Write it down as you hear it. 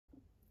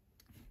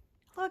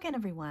Hello again,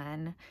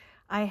 everyone.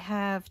 I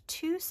have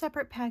two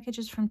separate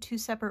packages from two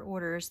separate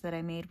orders that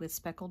I made with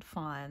Speckled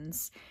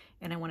Fawns,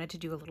 and I wanted to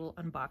do a little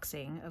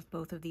unboxing of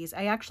both of these.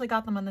 I actually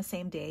got them on the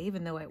same day,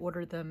 even though I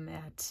ordered them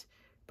at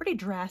pretty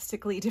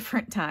drastically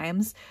different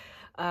times.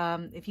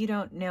 If you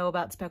don't know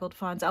about Speckled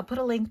Fawns, I'll put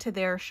a link to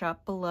their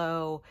shop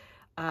below,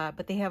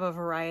 but they have a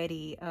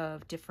variety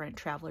of different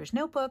traveler's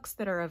notebooks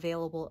that are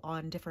available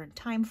on different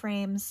time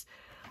frames.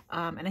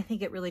 And I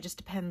think it really just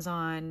depends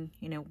on,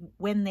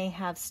 when they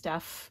have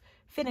stuff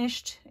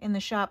finished in the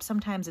shop.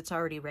 Sometimes it's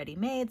already ready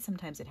made.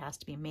 Sometimes it has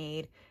to be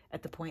made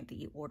at the point that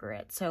you order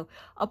it. So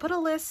I'll put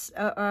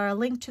a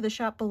link to the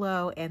shop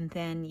below, and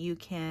then you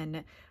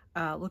can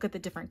look at the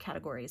different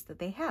categories that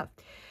they have.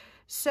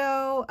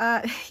 So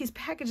these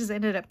packages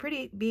ended up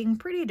being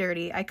pretty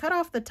dirty. I cut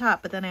off the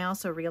top, but then I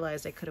also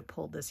realized I could have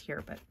pulled this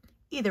here, but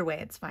either way,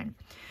 it's fine.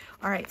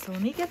 All right, so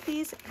let me get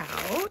these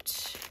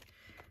out.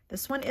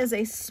 This one is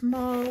a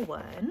small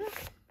one.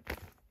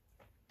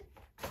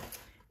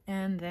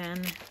 And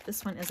then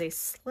this one is a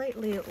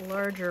slightly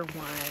larger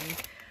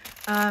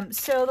one.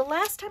 So the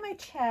last time I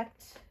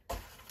checked,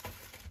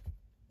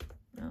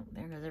 oh,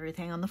 there goes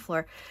everything on the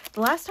floor. The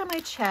last time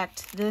I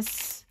checked,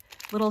 this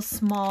little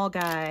small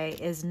guy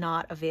is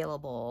not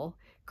available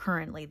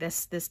currently,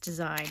 this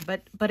design,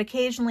 but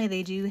occasionally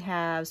they do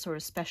have sort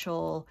of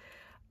special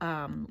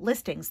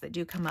listings that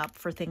do come up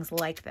for things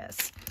like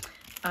this.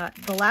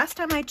 The last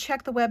time I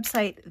checked the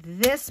website,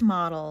 this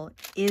model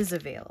is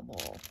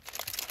available.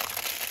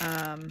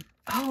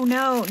 Oh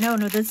no,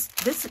 this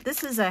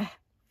is a,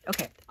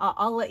 okay,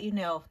 I'll let you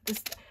know.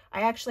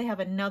 I actually have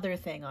another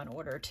thing on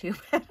order too,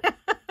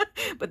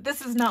 but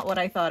this is not what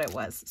I thought it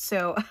was.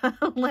 So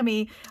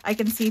I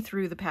can see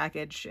through the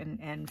package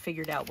and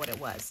figured out what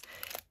it was.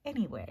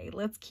 Anyway,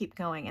 let's keep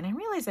going. And I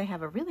realize I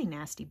have a really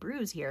nasty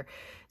bruise here.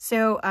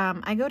 So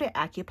I go to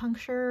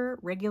acupuncture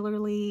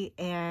regularly,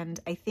 and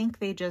I think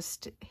they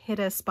just hit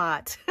a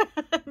spot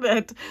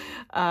that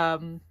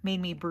made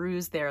me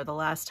bruise there the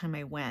last time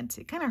I went.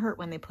 It kind of hurt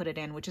when they put it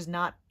in, which is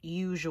not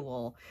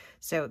usual.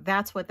 So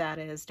that's what that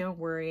is. Don't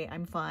worry,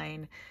 I'm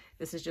fine.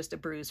 This is just a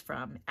bruise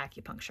from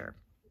acupuncture.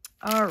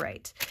 All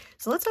right,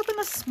 so let's open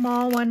the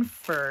small one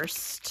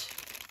first.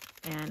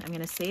 And I'm going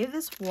to save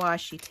this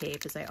washi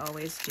tape, as I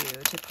always do,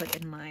 to put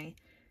in my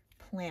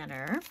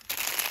planner.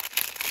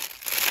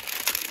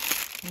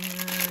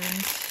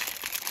 And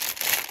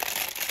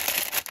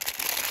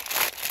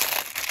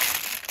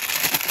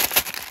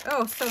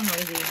oh, so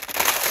noisy.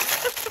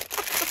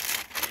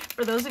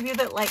 For those of you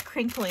that like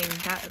crinkling,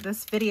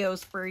 this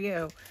video's for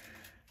you.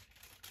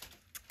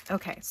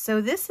 Okay, so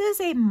this is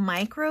a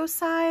micro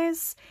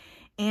size.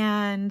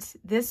 And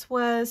this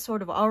was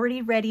sort of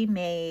already ready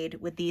made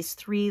with these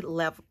three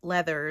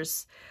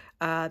leathers.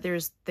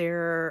 There's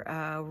their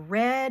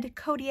red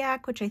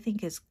Kodiak, which I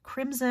think is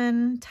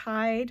crimson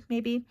tide,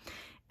 maybe.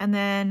 And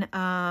then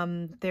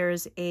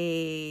there's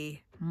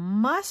a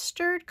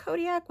mustard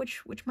Kodiak,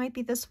 which might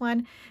be this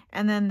one.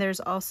 And then there's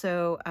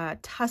also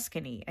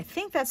Tuscany. I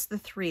think that's the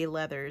three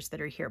leathers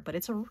that are here, but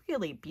it's a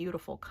really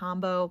beautiful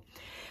combo.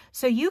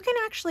 So you can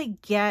actually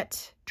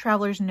get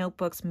traveler's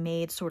notebooks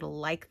made sort of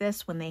like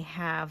this when they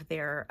have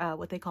their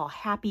what they call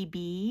Happy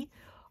Bee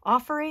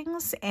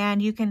offerings,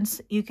 and you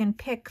can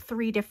pick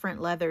three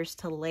different leathers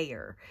to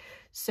layer.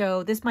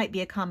 So this might be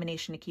a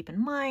combination to keep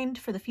in mind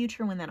for the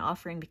future when that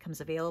offering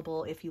becomes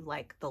available, if you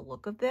like the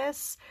look of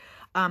this.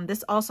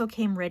 This also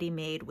came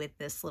ready-made with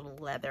this little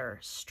leather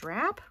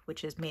strap,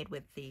 which is made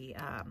with the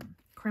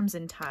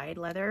crimson tide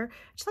leather. I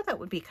just thought that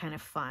would be kind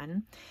of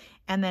fun.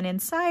 And then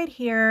inside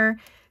here,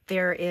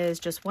 there is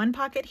just one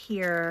pocket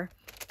here,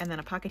 and then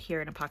a pocket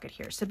here and a pocket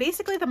here. So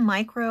basically the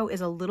micro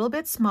is a little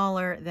bit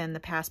smaller than the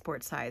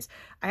passport size.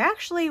 I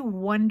actually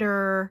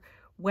wonder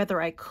whether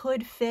I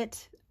could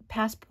fit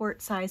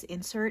passport size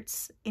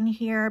inserts in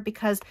here,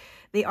 because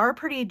they are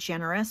pretty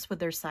generous with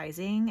their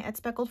sizing at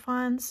Speckled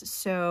Fawns.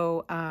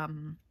 So I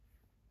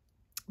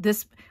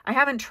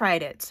haven't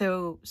tried it,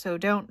 so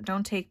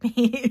don't take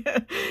me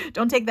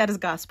don't take that as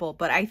gospel,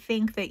 but I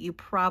think that you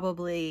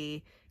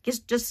probably,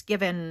 just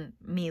given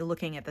me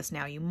looking at this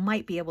now, you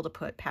might be able to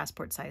put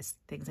passport size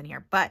things in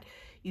here, but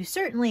you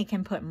certainly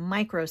can put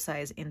micro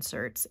size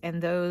inserts,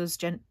 and those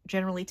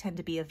generally tend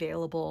to be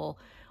available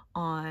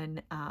on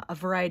a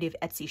variety of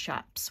Etsy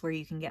shops where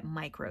you can get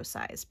micro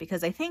size,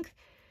 because I think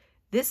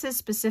this is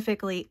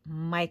specifically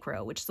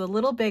micro, which is a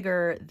little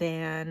bigger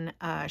than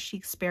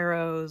Chic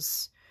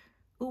Sparrow's.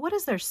 Ooh, what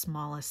is their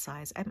smallest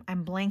size?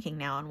 I'm blanking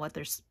now on what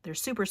their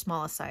super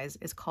smallest size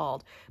is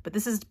called, but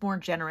this is more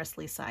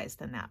generously sized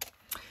than that.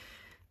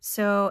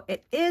 So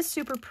it is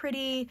super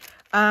pretty.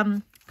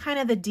 Kind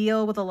of the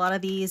deal with a lot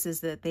of these is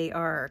that they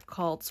are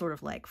called sort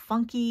of like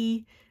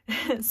funky.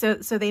 So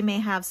they may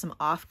have some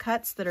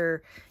offcuts that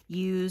are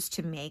used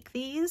to make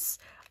these.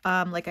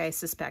 Like I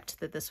suspect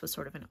that this was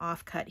sort of an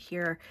offcut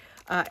here.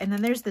 And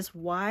then there's this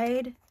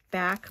wide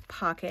back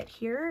pocket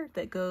here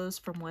that goes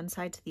from one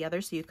side to the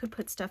other. So you could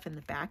put stuff in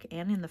the back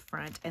and in the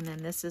front. And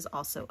then this is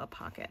also a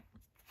pocket.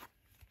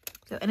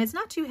 So, and it's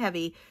not too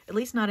heavy, at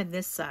least not in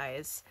this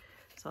size.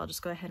 So I'll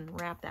just go ahead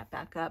and wrap that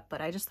back up. But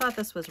I just thought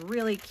this was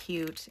really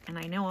cute, and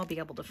I know I'll be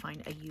able to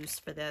find a use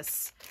for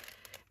this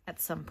at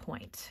some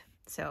point.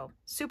 So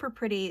super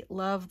pretty.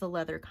 Love the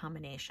leather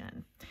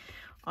combination.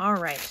 All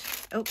right.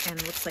 Oh,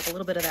 and looks like a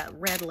little bit of that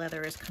red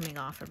leather is coming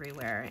off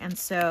everywhere. And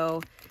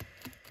so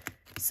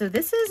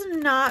this is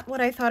not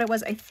what I thought it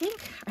was. I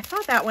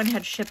thought that one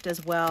had shipped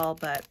as well,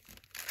 but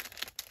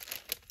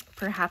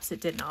perhaps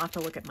it didn't. I'll have to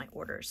look at my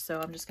orders. So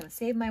I'm just going to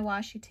save my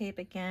washi tape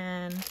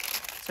again.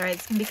 Sorry,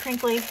 it's going to be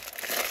crinkly.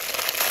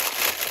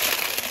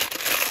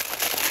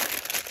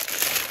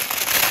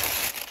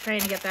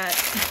 Trying to get that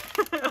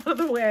out of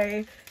the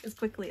way as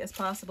quickly as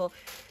possible.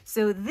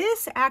 So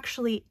this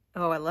actually,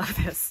 oh, I love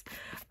this.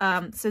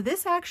 So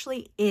this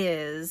actually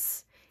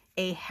is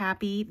a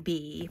Happy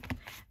Bee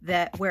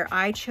where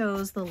I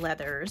chose the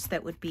leathers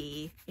that would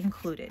be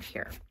included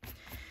here.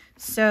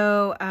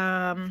 So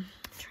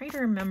try to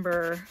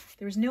remember,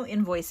 there was no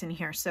invoice in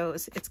here, so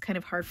it's kind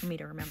of hard for me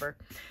to remember.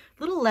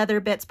 Little leather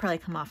bits probably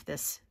come off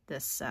this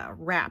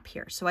wrap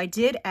here. So I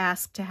did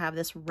ask to have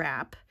this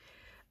wrap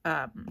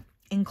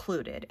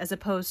included as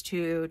opposed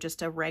to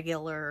just a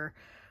regular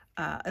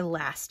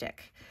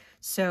elastic.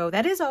 So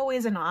that is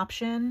always an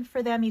option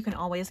for them. You can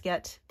always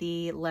get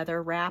the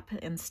leather wrap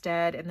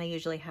instead, and they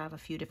usually have a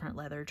few different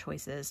leather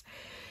choices.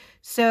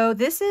 So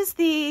this is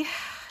the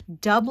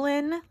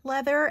Dublin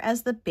leather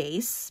as the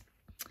base.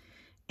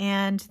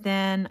 And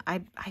then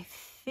I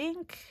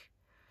think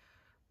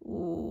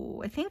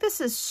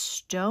this is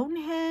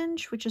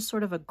Stonehenge, which is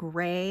sort of a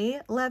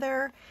gray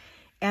leather.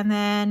 And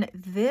then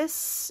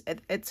this,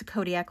 it's a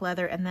Kodiak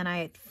leather. And then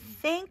I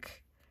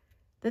think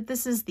that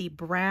this is the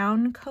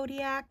brown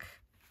Kodiak.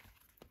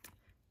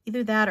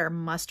 Either that or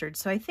mustard.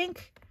 So I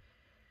think,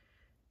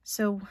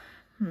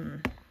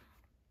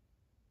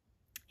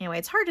 anyway,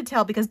 it's hard to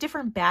tell because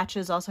different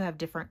batches also have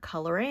different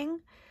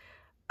coloring.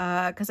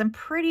 Because I'm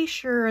pretty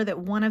sure that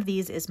one of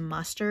these is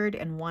mustard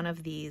and one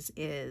of these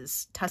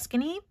is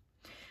Tuscany.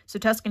 So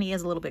Tuscany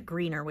is a little bit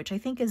greener, which I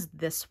think is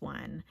this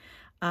one.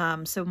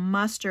 So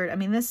mustard, I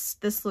mean,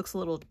 this looks a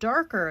little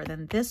darker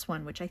than this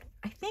one, which I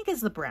think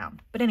is the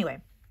brown. But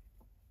anyway,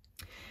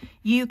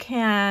 you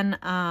can,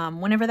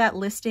 whenever that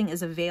listing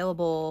is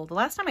available, the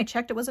last time I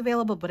checked it was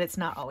available, but it's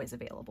not always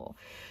available.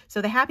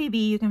 So the Happy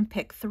Bee, you can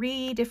pick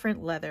 3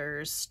 different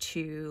leathers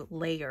to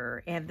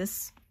layer, and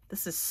this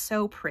is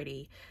so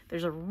pretty.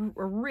 There's a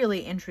really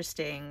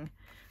interesting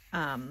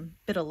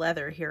bit of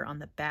leather here on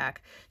the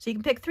back. So you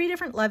can pick 3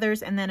 different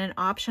leathers, and then an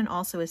option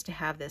also is to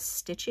have this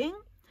stitching.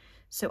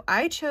 So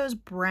I chose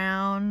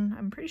brown.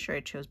 I'm pretty sure I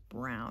chose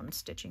brown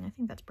stitching. I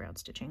think that's brown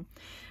stitching.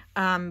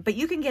 But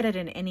you can get it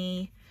in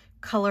any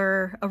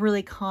color. A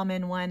really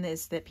common one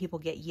is that people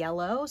get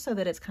yellow so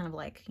that it's kind of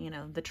like, you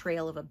know, the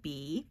trail of a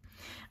bee.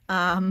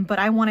 But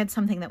I wanted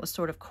something that was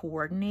sort of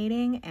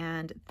coordinating,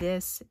 and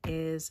this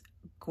is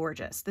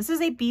gorgeous. This is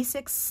a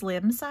B6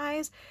 slim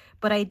size,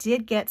 but I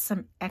did get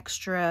some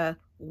extra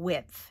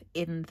width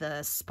in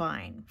the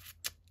spine.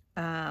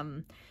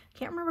 Can't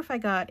remember if I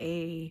got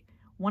a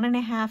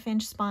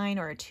 1.5-inch spine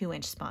or a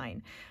 2-inch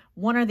spine,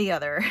 one or the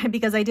other,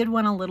 because I did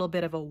want a little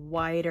bit of a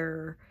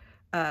wider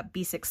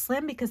B6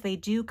 Slim, because they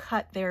do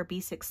cut their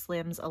B6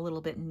 Slims a little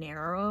bit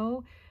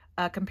narrow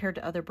compared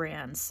to other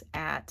brands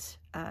at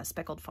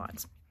Speckled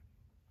Fawns.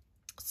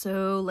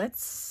 So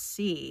let's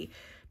see.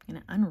 I'm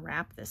going to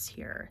unwrap this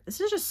here. This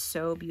is just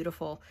so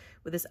beautiful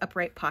with this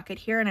upright pocket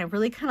here, and I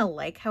really kind of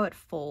like how it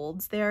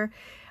folds there.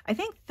 I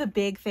think the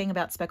big thing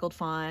about Speckled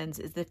Fawns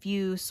is that if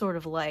you sort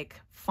of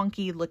like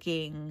funky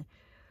looking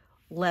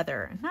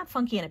leather, not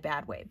funky in a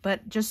bad way,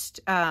 but just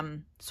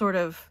sort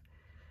of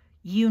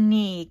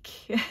unique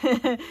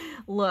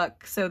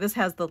look. So this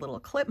has the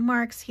little clip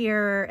marks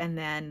here, and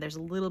then there's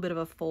a little bit of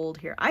a fold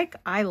here.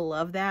 I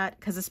love that,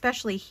 because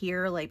especially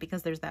here, like,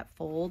 because there's that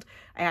fold,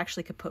 I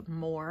actually could put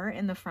more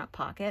in the front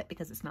pocket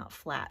because it's not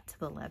flat to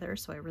the leather.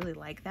 So I really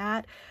like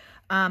that.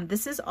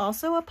 This is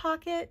also a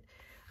pocket,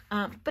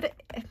 but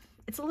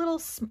it's a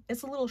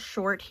little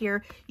short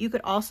here. You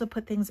could also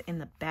put things in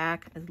the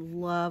back. I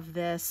love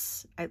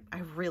this. I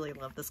really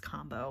love this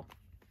combo.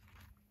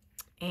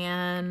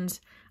 And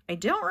I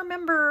don't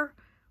remember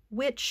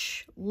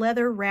which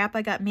leather wrap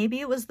I got. Maybe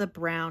it was the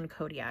brown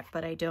Kodiak,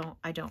 but I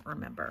don't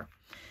remember.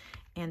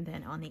 And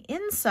then on the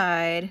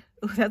inside,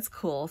 oh, that's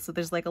cool. So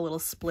there's like a little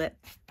split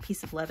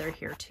piece of leather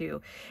here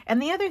too.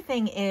 And the other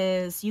thing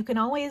is you can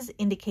always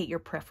indicate your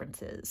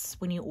preferences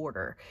when you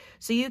order.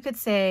 So you could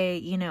say,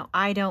 you know,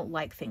 I don't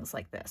like things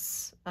like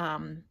this.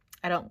 I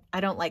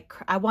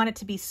want it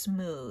to be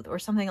smooth or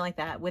something like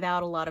that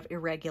without a lot of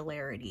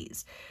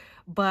irregularities.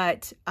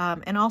 But,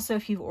 and also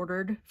if you've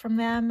ordered from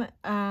them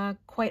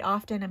quite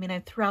often, I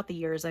mean, throughout the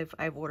years,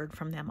 I've ordered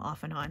from them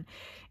off and on.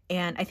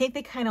 And I think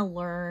they kind of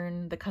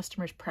learn the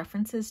customer's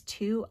preferences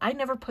too. I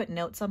never put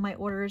notes on my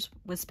orders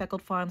with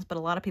Speckled Fawns, but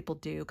a lot of people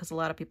do, because a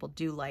lot of people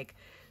do like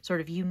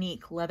sort of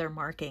unique leather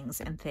markings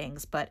and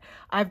things. But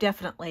I've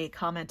definitely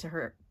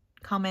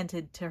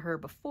commented to her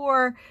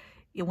before,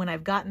 you know, when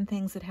I've gotten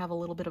things that have a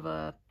little bit of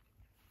a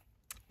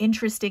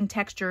interesting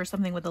texture or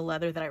something with the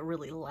leather that I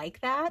really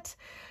like that.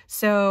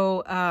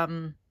 So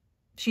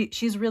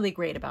She's really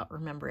great about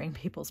remembering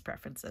people's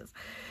preferences.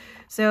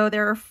 So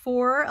there are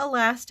 4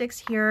 elastics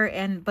here,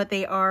 but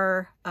they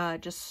are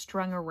just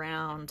strung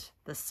around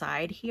the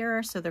side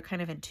here. So they're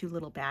kind of in 2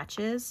 little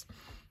batches.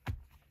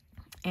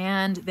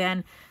 And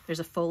then there's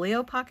a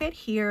folio pocket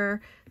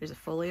here, there's a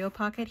folio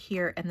pocket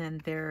here, and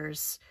then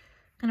there's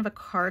kind of a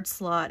card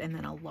slot and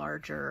then a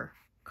larger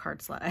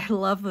card slot. I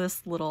love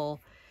this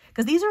little,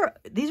 because these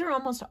are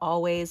almost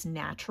always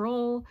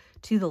natural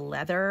to the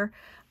leather.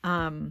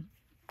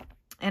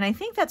 And I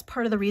think that's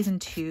part of the reason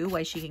too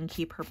why she can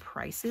keep her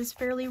prices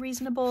fairly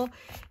reasonable,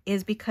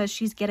 is because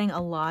she's getting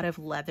a lot of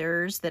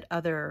leathers that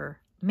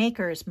other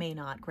makers may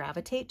not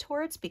gravitate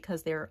towards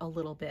because they're a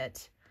little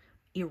bit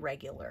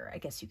irregular, I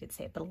guess you could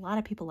say. But a lot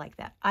of people like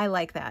that. I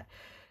like that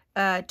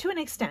to an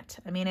extent.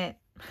 I mean,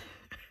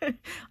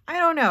 I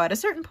don't know. At a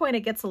certain point,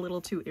 it gets a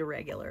little too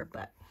irregular,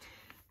 but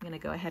I'm going to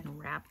go ahead and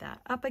wrap that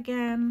up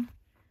again.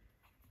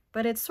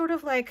 But it's sort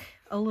of like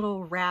a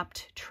little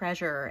wrapped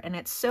treasure, and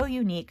it's so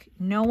unique.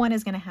 No one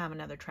is going to have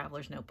another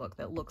traveler's notebook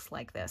that looks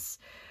like this,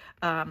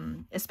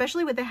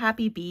 especially with the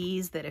Happy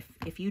Bees, that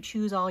if you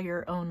choose all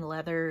your own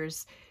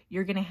leathers,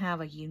 you're going to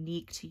have a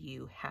unique to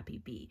you Happy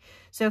Bee.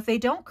 So if they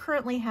don't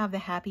currently have the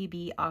Happy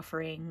Bee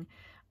offering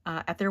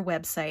at their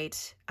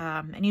website,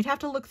 and you'd have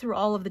to look through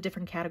all of the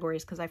different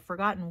categories because I've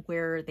forgotten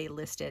where they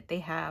list it. They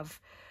have,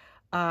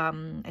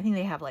 I think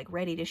they have like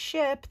ready to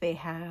ship. They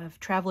have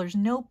traveler's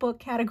notebook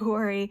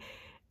category.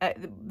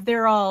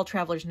 They're all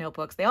traveler's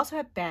notebooks. They also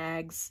have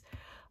bags.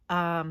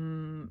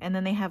 And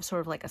then they have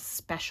sort of like a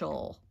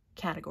special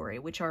category,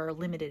 which are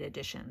limited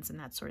editions and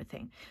that sort of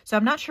thing. So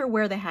I'm not sure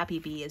where the Happy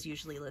Bee is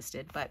usually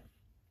listed, but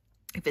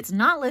if it's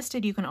not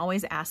listed, you can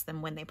always ask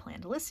them when they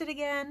plan to list it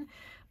again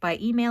by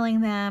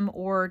emailing them,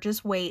 or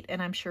just wait,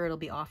 and I'm sure it'll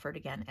be offered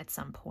again at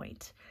some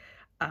point.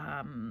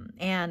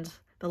 And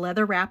the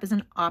leather wrap is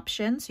an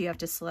option, so you have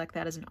to select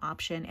that as an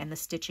option, and the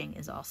stitching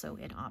is also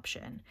an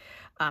option.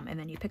 And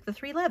then you pick the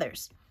 3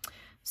 leathers.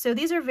 So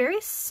these are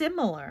very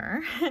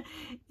similar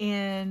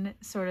in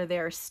sort of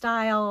their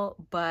style,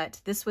 but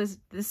this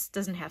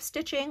doesn't have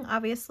stitching,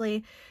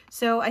 obviously.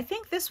 So I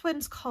think this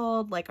one's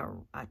called like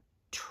a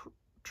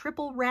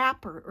triple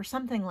wrap or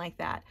something like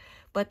that,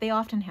 but they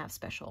often have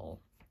special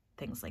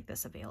things like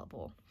this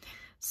available.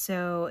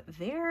 So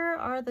there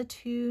are the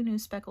 2 new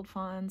Speckled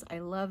Fawns. I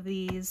love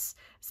these,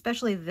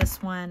 especially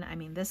this one. I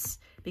mean, this,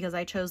 because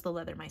I chose the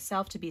leather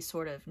myself to be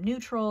sort of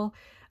neutral.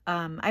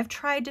 I've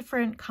tried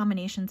different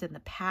combinations in the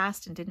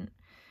past and didn't,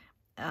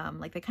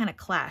 like they kind of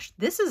clashed.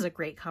 This is a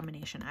great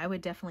combination. I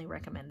would definitely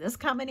recommend this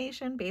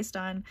combination based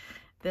on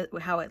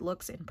how it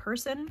looks in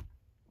person.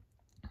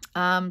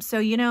 So,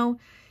 you know,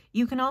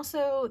 you can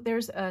also,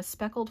 there's a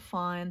Speckled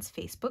Fawns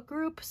Facebook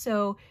group.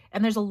 So,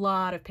 and there's a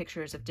lot of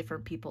pictures of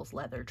different people's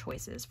leather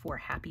choices for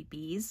Happy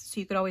Bees. So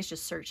you could always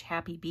just search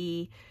Happy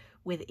Bee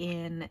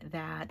within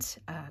that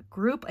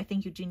group. I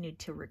think you do need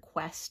to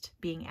request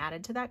being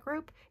added to that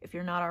group if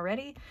you're not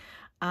already.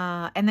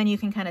 And then you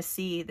can kind of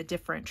see the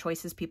different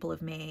choices people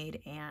have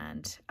made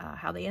and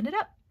how they ended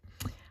up.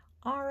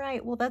 All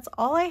right, well, that's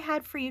all I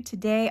had for you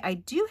today. I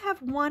do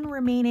have one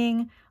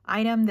remaining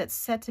item that's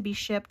set to be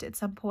shipped at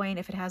some point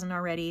if it hasn't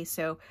already.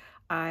 So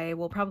I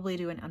will probably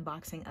do an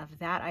unboxing of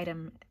that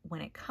item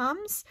when it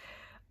comes.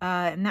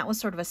 And that was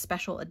sort of a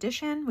special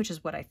edition, which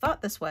is what I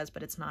thought this was,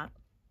 but it's not.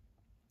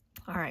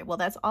 All right, well,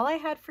 that's all I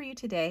had for you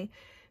today.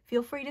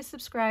 Feel free to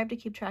subscribe to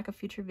keep track of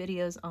future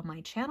videos on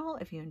my channel.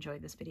 If you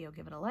enjoyed this video,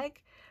 give it a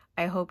like.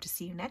 I hope to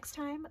see you next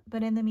time,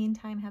 but in the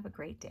meantime, have a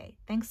great day.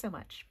 Thanks so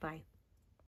much. Bye.